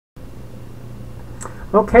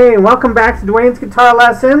Okay, welcome back to Dwayne's Guitar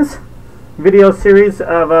Lessons video series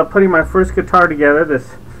of putting my first guitar together.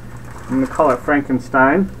 I'm going to call it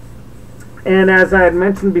Frankenstein. And as I had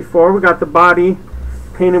mentioned before, we got the body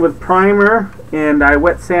painted with primer, and I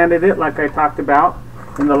wet sanded it like I talked about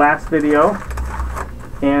in the last video.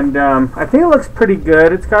 And I think it looks pretty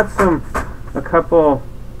good. It's got a couple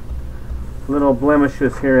little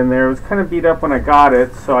blemishes here and there. It was kind of beat up when I got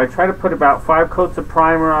it, so I tried to put about 5 coats of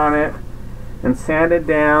primer on it and sand it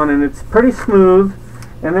down, and it's pretty smooth.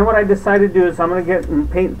 And then what I decided to do is I'm going to get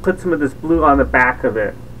and put some of this blue on the back of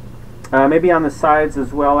it, maybe on the sides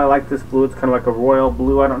as well. I like this blue. It's kind of like a royal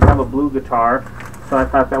blue. I don't have a blue guitar, so I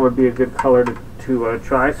thought that would be a good color to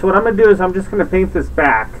try. So what I'm going to do is I'm just going to paint this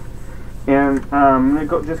back, and I'm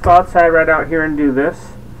going to just go outside right out here and do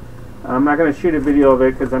this. I'm not going to shoot a video of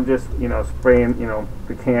it because I'm just spraying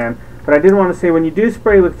the can. But I did want to say, when you do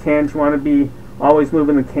spray with cans, you want to be always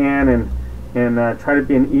moving the can and try to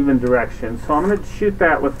be in even direction. So I'm going to shoot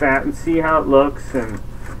that with that and see how it looks, and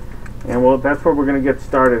well, that's where we're going to get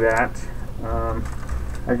started at.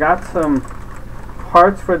 I got some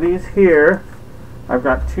parts for these here. I've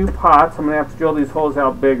got 2 pots. I'm going to have to drill these holes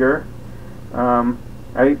out bigger.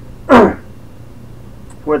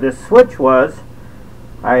 Where this switch was,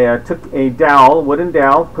 I took a dowel, wooden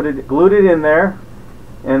dowel, glued it in there,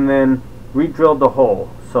 and then re-drilled the hole.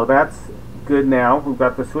 So that's good now. We've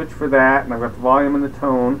got the switch for that, and I've got the volume and the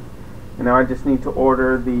tone. And now I just need to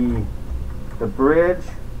order the bridge,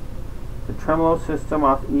 the tremolo system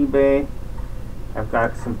off eBay. I've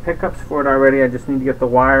got some pickups for it already. I just need to get the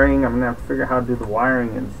wiring. I'm going to have to figure out how to do the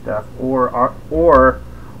wiring and stuff, or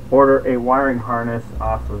order a wiring harness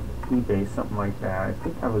off of eBay, something like that. I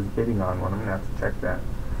think I was bidding on one. I'm going to have to check that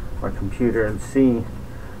on my computer and see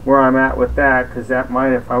where I'm at with that, because that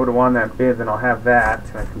might, if I would have won that bid, then I'll have that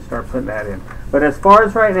and I can start putting that in. But as far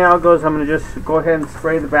as right now goes, I'm going to just go ahead and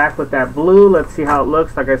spray the back with that blue. Let's see how it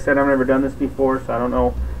looks. Like I said, I've never done this before, so I don't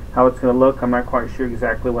know how it's going to look. I'm not quite sure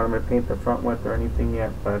exactly what I'm going to paint the front with or anything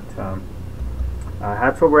yet, but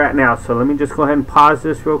that's where we're at now. So let me just go ahead and pause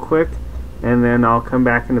this real quick, and then I'll come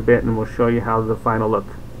back in a bit and we'll show you how the final look.